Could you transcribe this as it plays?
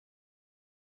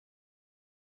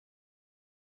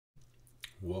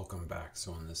Welcome back.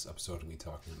 So in this episode, we'll be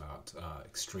talking about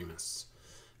extremists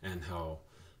and how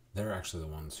they're actually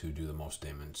the ones who do the most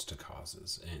damage to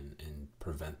causes and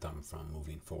prevent them from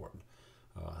moving forward.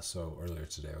 So earlier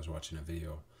today, I was watching a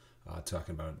video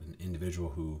talking about an individual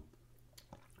who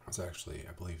was actually,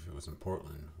 I believe it was in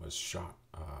Portland, was shot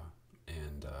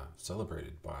and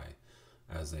celebrated by,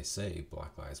 as they say,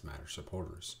 Black Lives Matter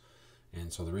supporters.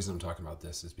 And so the reason I'm talking about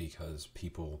this is because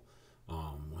people,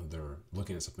 when they're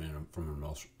looking at something from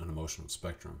an emotional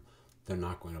spectrum, they're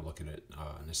not going to look at it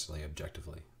necessarily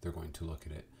objectively. They're going to look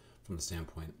at it from the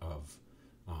standpoint of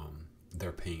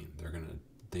their pain. They're going to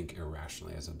think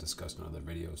irrationally, as I've discussed in other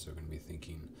videos. They're going to be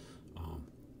thinking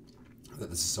that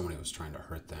this is somebody who's trying to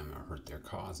hurt them or hurt their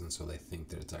cause, and so they think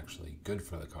that it's actually good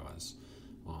for the cause.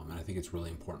 And I think it's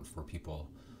really important for people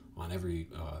on every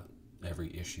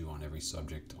issue, on every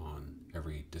subject, on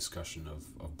every discussion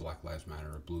of Black Lives Matter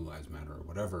or Blue Lives Matter or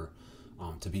whatever,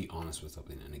 to be honest with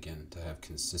something, and again, to have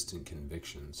consistent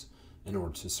convictions in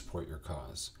order to support your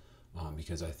cause.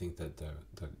 Because I think that the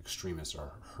extremists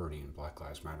are hurting Black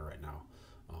Lives Matter right now.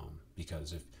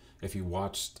 Because if you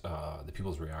watched the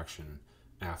people's reaction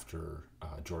after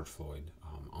George Floyd,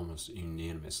 almost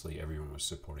unanimously everyone was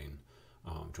supporting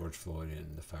George Floyd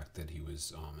and the fact that he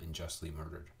was unjustly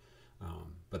murdered.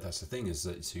 But that's the thing, is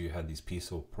that so you had these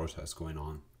peaceful protests going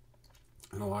on,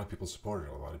 and a lot of people supported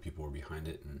it. A lot of people were behind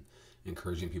it and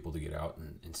encouraging people to get out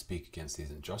and speak against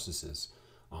these injustices.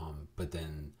 But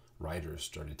then rioters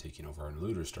started taking over and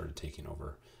looters started taking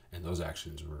over, and those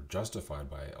actions were justified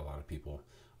by a lot of people,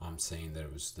 saying that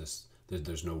it was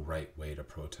there's no right way to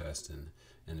protest.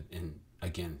 And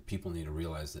again, people need to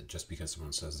realize that just because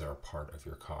someone says they're a part of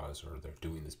your cause or they're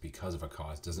doing this because of a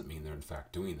cause doesn't mean they're in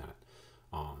fact doing that.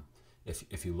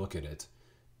 If you look at it,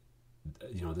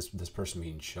 this person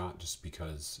being shot just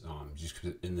because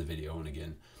in the video, and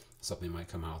again, something might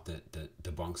come out that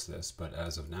debunks this, but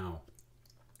as of now,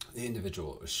 the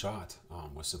individual that was shot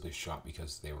was simply shot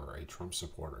because they were a Trump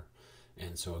supporter.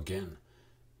 And so again,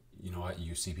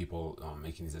 you see people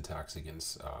making these attacks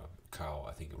against Kyle,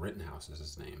 I think Rittenhouse is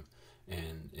his name,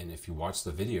 and if you watch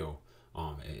the video,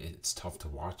 it's tough to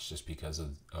watch just because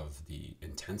of the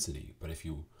intensity. But if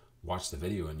you watch the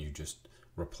video and you just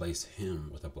replace him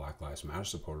with a Black Lives Matter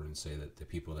supporter and say that the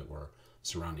people that were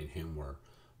surrounding him were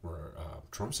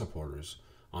Trump supporters,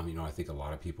 I think a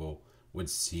lot of people would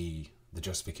see the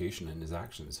justification in his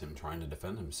actions, him trying to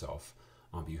defend himself.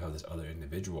 But you have this other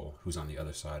individual who's on the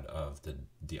other side of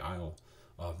the aisle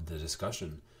of the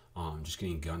discussion, just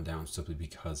getting gunned down simply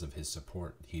because of his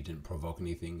support. He didn't provoke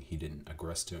anything. He didn't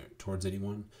aggress towards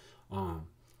anyone.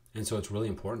 And so it's really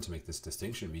important to make this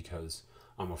distinction, because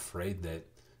I'm afraid that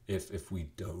if we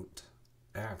don't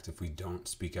act, if we don't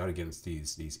speak out against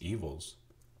these evils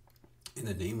in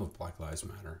the name of Black Lives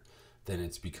Matter, then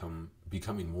it's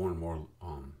becoming more and more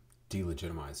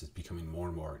delegitimized. It's becoming more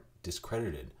and more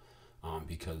discredited,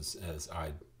 because as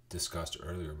I discussed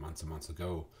earlier, months and months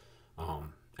ago,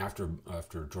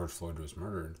 after George Floyd was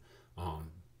murdered, I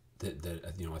think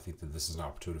that this is an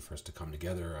opportunity for us to come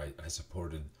together. I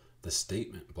supported the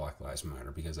statement Black Lives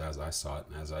Matter because as I saw it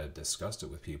and as I discussed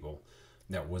it with people,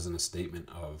 that wasn't a statement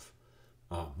of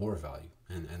more value.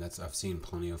 And that's, I've seen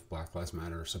plenty of Black Lives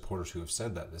Matter supporters who have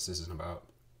said that this isn't about,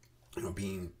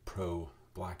 being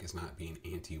pro-black is not being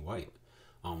anti-white,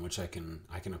 which I can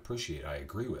appreciate, I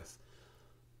agree with.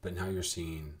 But now you're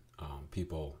seeing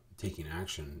people taking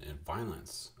action and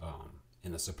violence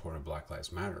in the support of Black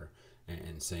Lives Matter,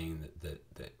 and saying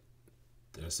that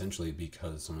essentially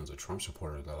because someone's a Trump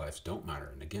supporter, their lives don't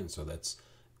matter. And again, so that's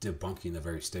debunking the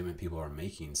very statement people are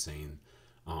making, saying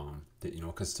that,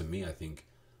 because to me, I think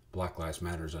Black Lives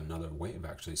Matter is another way of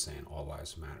actually saying all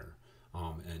lives matter.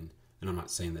 And I'm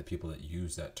not saying that people that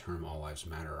use that term all lives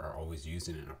matter are always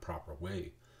using it in a proper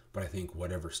way, but I think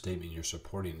whatever statement you're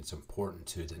supporting, it's important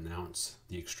to denounce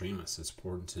the extremists. It's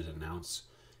important to denounce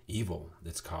evil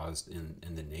that's caused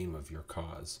in the name of your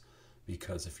cause,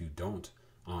 because if you don't,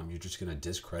 you're just going to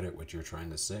discredit what you're trying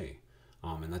to say.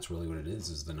 And that's really what it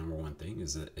is the number one thing,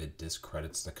 is that it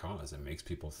discredits the cause. It makes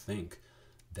people think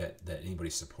that anybody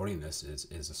supporting this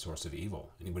is a source of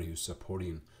evil. Anybody who's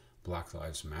supporting Black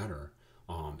Lives Matter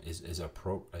is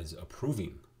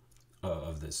approving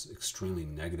of this extremely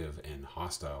negative and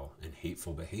hostile and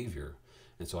hateful behavior.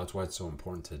 And so that's why it's so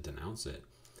important to denounce it.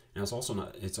 And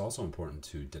it's also important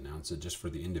to denounce it just for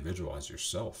the individual as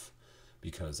yourself,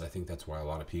 because I think that's why a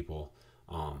lot of people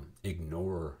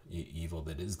ignore evil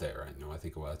that is there. I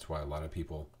think that's why a lot of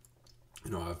people,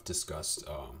 I've discussed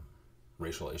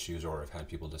racial issues, or I've had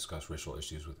people discuss racial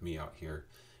issues with me out here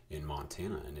in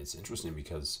Montana. And it's interesting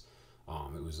because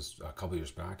it was a couple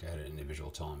years back, I had an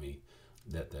individual telling me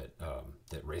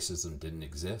that racism didn't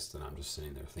exist, and I'm just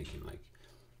sitting there thinking like,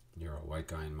 you're a white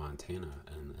guy in Montana,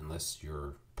 and unless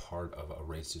you're part of a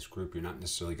racist group, you're not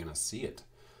necessarily going to see it.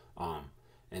 Um,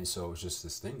 and so it was just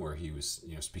this thing where he was,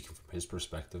 speaking from his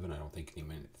perspective, and I don't think he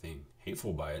meant anything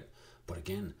hateful by it. But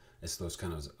again, it's those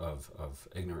kind of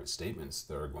ignorant statements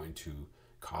that are going to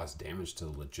cause damage to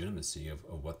the legitimacy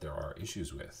of what there are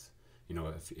issues with.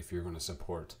 If you're going to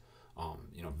support,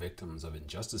 victims of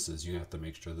injustices, you have to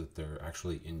make sure that they're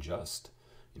actually unjust.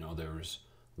 There was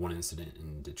one incident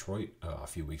in Detroit a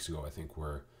few weeks ago, I think,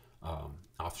 where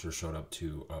officers showed up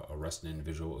to arrest an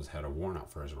individual who had a warrant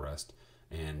out for his arrest,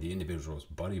 and the individual's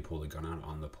buddy pulled a gun out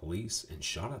on the police and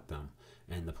shot at them,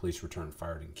 and the police returned,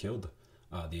 fired, and killed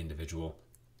the individual,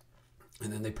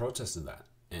 and then they protested that.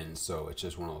 And so it's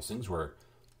just one of those things where,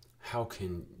 how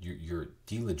can you're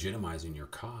delegitimizing your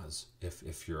cause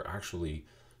if you're actually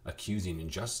accusing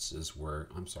injustices where,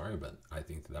 I'm sorry, but I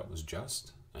think that was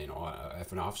just.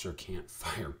 If an officer can't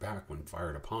fire back when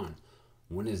fired upon,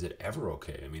 when is it ever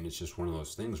okay? I mean, it's just one of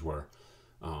those things where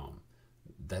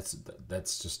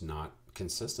that's just not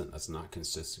consistent. That's not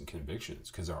consistent convictions,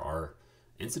 because there are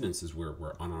incidences where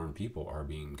unarmed people are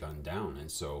being gunned down. And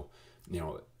so,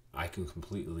 I can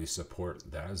completely support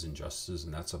that as injustices,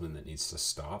 and that's something that needs to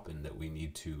stop and that we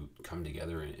need to come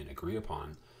together and agree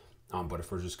upon. But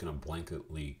if we're just going to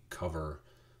blanketly cover,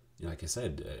 like I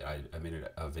said, I made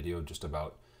a video just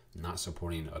about not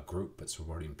supporting a group, but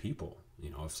supporting people.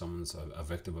 If someone's a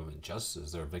victim of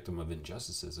injustices, they're a victim of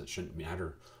injustices. It shouldn't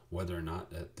matter whether or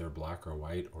not that they're black or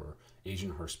white or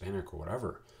Asian or Hispanic or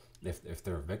whatever. If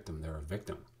they're a victim, they're a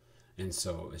victim. And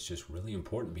so it's just really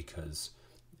important, because,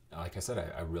 like I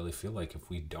said, I really feel like if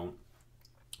we don't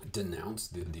denounce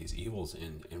these evils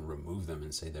and remove them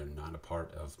and say they're not a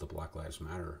part of the Black Lives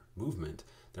Matter movement,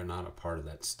 they're not a part of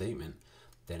that statement,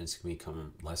 then it's going to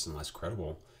become less and less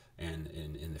credible. And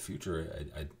in the future,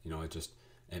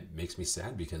 it makes me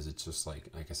sad, because it's just like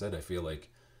I said, I feel like,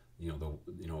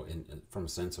 from a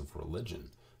sense of religion,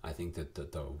 I think that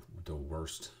the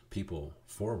worst people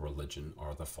for religion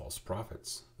are the false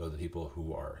prophets. They're the people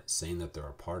who are saying that they're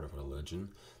a part of religion,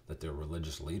 that they're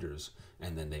religious leaders,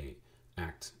 and then they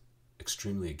act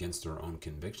extremely against their own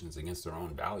convictions, against their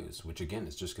own values, which again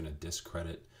is just going to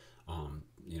discredit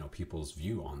people's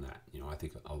view on that. I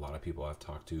think a lot of people I've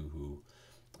talked to who,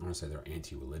 I don't want to say they're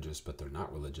anti-religious, but they're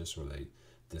not religious, or they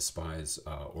despise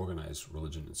organized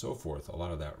religion and so forth. A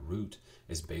lot of that root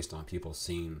is based on people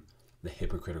seeing the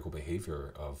hypocritical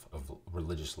behavior of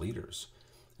religious leaders.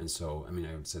 And so, I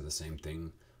would say the same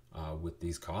thing with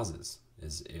these causes,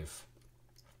 is if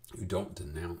you don't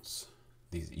denounce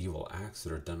these evil acts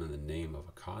that are done in the name of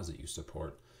a cause that you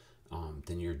support,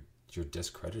 then you're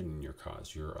discrediting your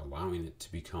cause. You're allowing it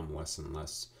to become less and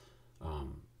less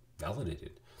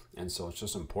validated. And so it's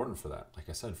just important for that, like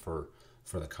I said, for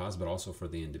the cause, but also for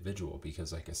the individual,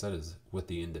 because like I said, is with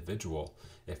the individual,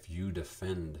 if you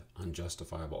defend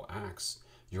unjustifiable acts,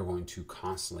 you're going to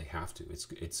constantly have to.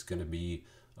 It's going to be,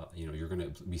 you're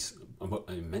going to be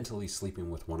mentally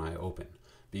sleeping with one eye open,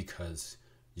 because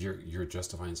you're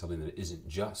justifying something that isn't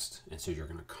just, and so you're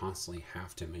going to constantly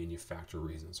have to manufacture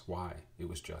reasons why it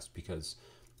was just, because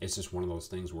it's just one of those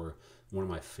things where one of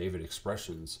my favorite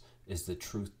expressions is the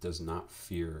truth does not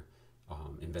fear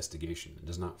investigation. It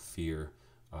does not fear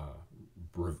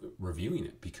reviewing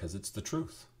it, because it's the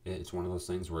truth. It's one of those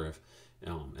things where if,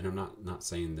 and I'm not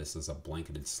saying this as a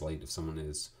blanketed slate, if someone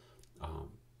is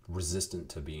resistant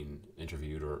to being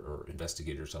interviewed or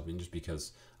investigated or something, just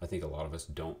because I think a lot of us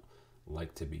don't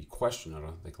like to be questioned. I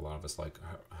don't think a lot of us like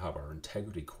have our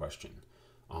integrity questioned.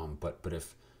 But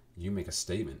if you make a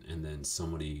statement and then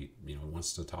somebody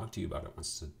wants to talk to you about it,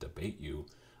 wants to debate you,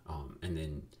 and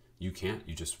then you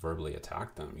just verbally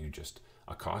attack them, you just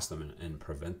accost them and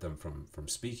prevent them from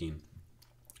speaking,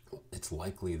 it's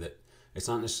likely that it's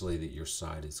not necessarily that your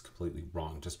side is completely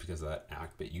wrong just because of that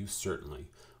act, but you certainly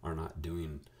are not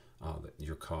doing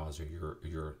your cause or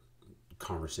your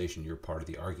conversation, you're part of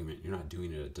the argument. You're not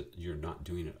doing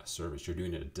it a service. You're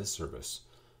doing it a disservice,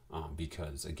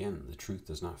 because again, the truth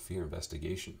does not fear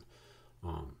investigation.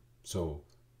 So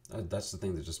that's the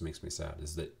thing that just makes me sad,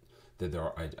 is that there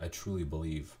are, I truly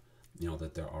believe,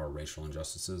 that there are racial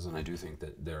injustices, and I do think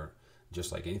that they're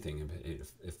just like anything.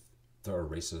 If there are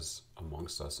racists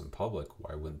amongst us in public,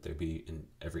 why wouldn't there be in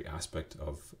every aspect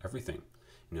of everything?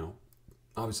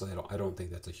 Obviously, I don't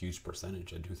think that's a huge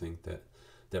percentage. I do think that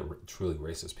truly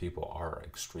racist people are an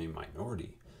extreme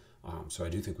minority. So I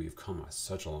do think we've come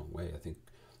such a long way. I think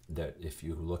that if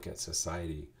you look at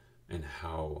society and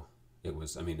how it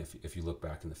was, if you look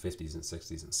back in the 50s and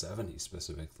 60s and 70s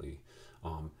specifically,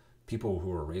 people who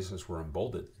were racist were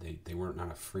emboldened. They weren't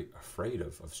not afraid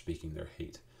of speaking their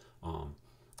hate.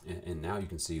 And now you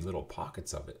can see little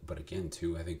pockets of it. But again,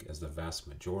 too, I think as the vast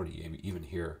majority, even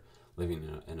here, living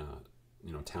in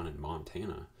a town in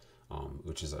Montana,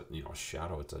 which is a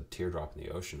shadow, it's a teardrop in the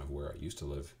ocean of where I used to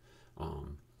live.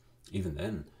 Even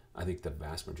then, I think the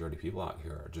vast majority of people out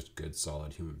here are just good,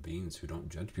 solid human beings who don't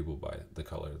judge people by the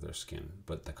color of their skin,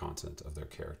 but the content of their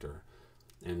character.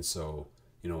 And so,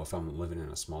 if I'm living in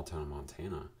a small town in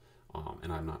Montana,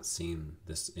 and I'm not seeing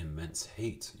this immense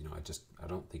hate, I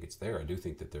don't think it's there. I do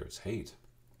think that there's hate,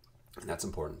 and that's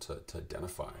important to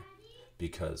identify,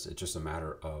 because it's just a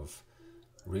matter of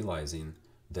realizing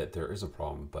that there is a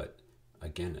problem. But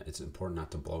again, it's important not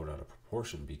to blow it out of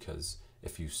proportion, because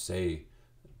if you say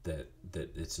that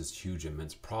it's this huge,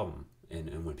 immense problem,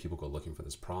 and when people go looking for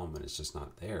this problem and it's just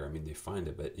not there, I mean, they find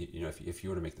it. But if you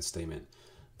were to make the statement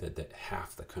that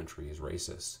half the country is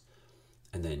racist,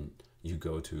 and then you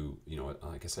go to,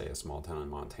 like I say, a small town in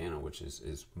Montana, which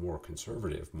is more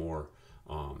conservative, more,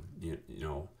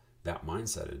 that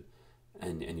mindset,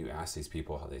 and you ask these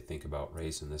people how they think about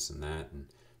race and this and that,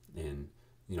 and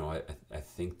I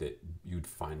think that you'd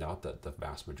find out that the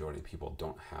vast majority of people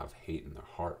don't have hate in their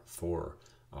heart for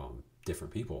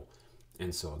different people.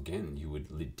 And so again, you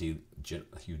would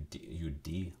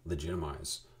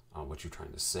delegitimize what you're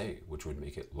trying to say, which would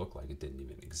make it look like it didn't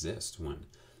even exist. When,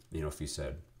 if you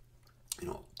said, if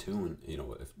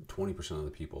 20% of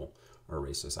the people are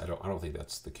racist, I don't think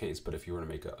that's the case. But if you were to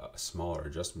make a smaller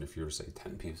adjustment, if you were to say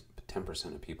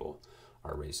 10% of people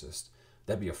are racist,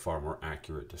 that'd be a far more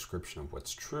accurate description of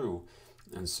what's true.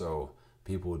 And so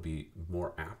people would be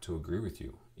more apt to agree with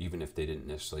you, even if they didn't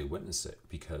necessarily witness it,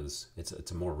 because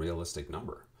it's a more realistic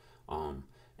number. And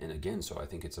again, so I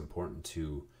think it's important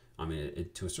to,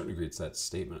 to a certain degree, it's that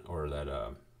statement, or that I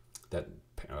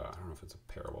don't know if it's a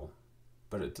parable,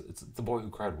 but it's the boy who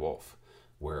cried wolf,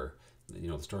 where,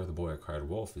 the story of the boy who cried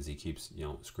wolf is he keeps,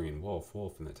 screaming wolf,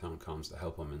 wolf, and the town comes to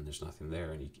help him, and there's nothing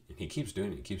there, and he keeps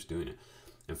doing it,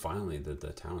 and finally the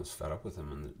town is fed up with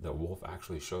him, and the wolf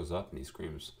actually shows up, and he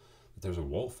screams that there's a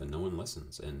wolf, and no one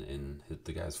listens, and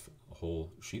the guy's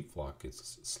whole sheep flock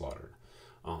gets slaughtered.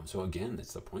 So again,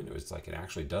 it's the point of it. It's like it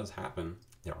actually does happen.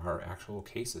 There are actual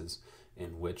cases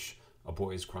in which a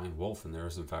boy is crying wolf, and there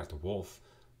is in fact a wolf.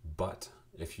 But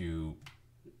if you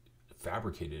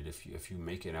fabricate it, if you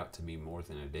make it out to be more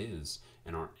than it is,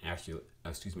 and aren't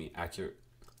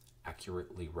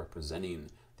accurately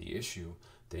representing the issue,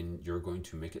 then you're going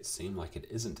to make it seem like it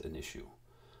isn't an issue.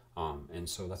 And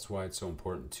so that's why it's so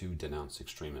important to denounce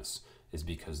extremists, is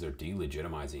because they're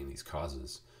delegitimizing these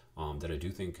causes that I do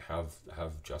think have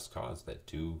just cause, that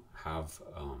do have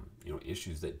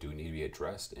issues that do need to be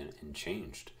addressed and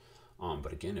changed.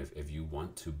 But again, if you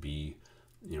want to be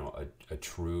a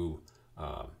true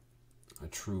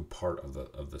part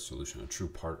of the solution, a true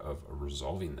part of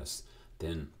resolving this,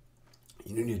 then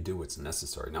you need to do what's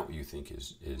necessary, not what you think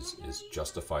is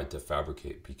justified to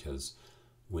fabricate. Because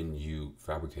when you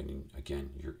fabricating, again,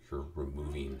 you're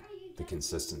removing the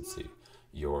consistency.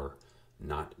 You're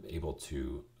not able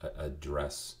to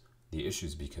address the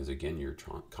issues, because again, you're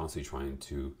constantly trying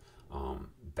to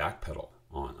backpedal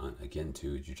on again,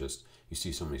 too. You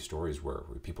see so many stories where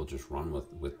people just run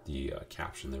with the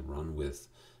caption. They run with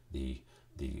the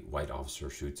white officer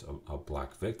shoots a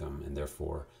black victim, and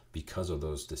therefore, because of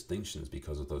those distinctions,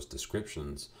 because of those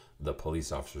descriptions, the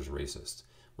police officer is racist,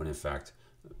 when in fact,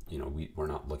 we're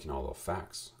not looking at all the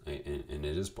facts. And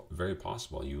it is very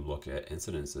possible you look at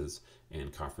incidences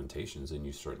and confrontations, and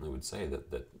you certainly would say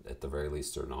that at the very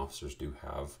least certain officers do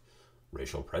have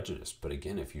racial prejudice. But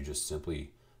again, if you just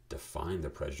simply define the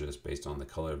prejudice based on the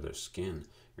color of their skin,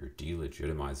 you're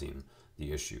delegitimizing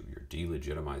the issue, you're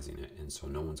delegitimizing it, and so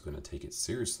no one's going to take it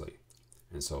seriously.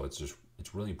 And so it's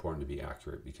really important to be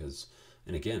accurate, because,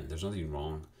 and again, there's nothing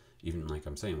wrong, even like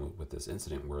I'm saying with this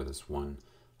incident where this one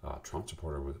Trump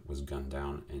supporter was gunned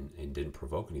down and didn't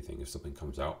provoke anything. If something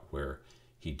comes out where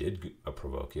he did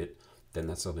provoke it, then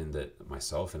that's something that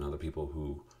myself and other people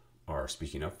who are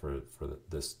speaking up for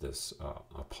this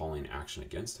appalling action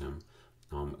against him,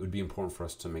 it would be important for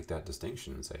us to make that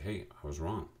distinction and say, hey, I was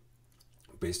wrong,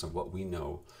 based on what we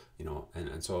know,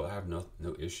 and so I have no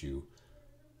issue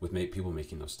with people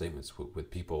making those statements, with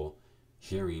people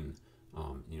hearing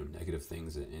negative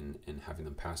things and having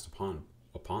them passed upon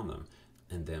them,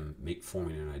 and then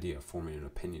forming an idea, forming an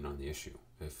opinion on the issue.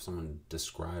 If someone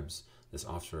describes this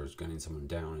officer as gunning someone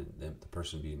down, and then the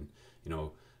person being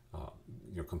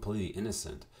completely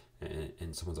innocent,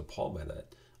 and someone's appalled by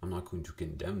that, I'm not going to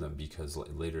condemn them because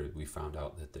later we found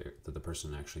out that the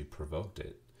person actually provoked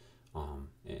it.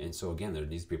 And so again, there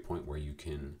needs to be a point where you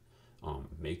can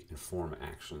make informed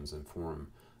actions, inform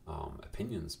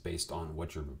opinions based on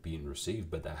what you're being received,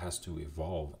 but that has to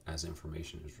evolve as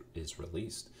information is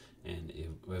released, and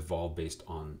evolve based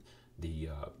on the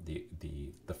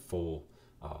full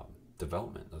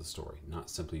development of the story, not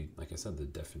simply, like I said, the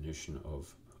definition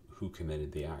of who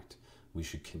committed the act. We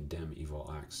should condemn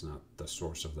evil acts, not the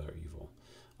source of their evil.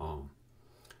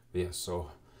 Yeah, so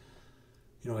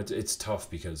it's tough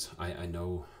because I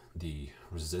know the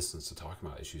resistance to talking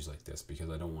about issues like this, because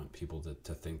I don't want people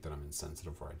to think that I'm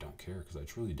insensitive or I don't care, because I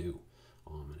truly do.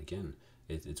 And again,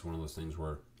 it's one of those things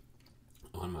where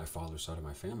on my father's side of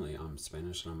my family, I'm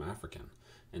Spanish and I'm African.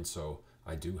 And so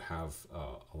I do have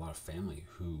a lot of family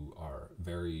who are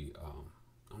very, I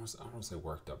don't want to say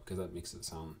worked up, because that makes it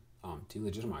sound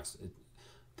delegitimized.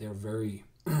 They're very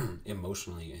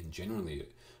emotionally and genuinely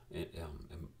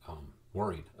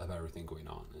worried about everything going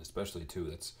on. And especially, too,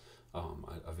 that's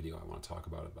a video I want to talk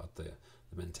about the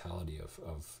mentality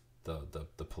of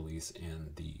the police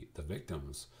and the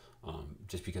victims.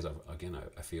 Just because,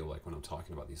 I feel like when I'm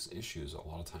talking about these issues, a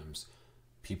lot of times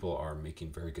people are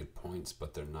making very good points,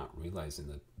 but they're not realizing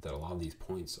that a lot of these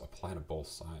points apply to both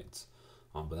sides.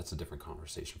 But that's a different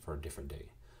conversation for a different day.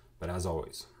 But as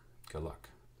always, good luck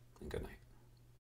and good night.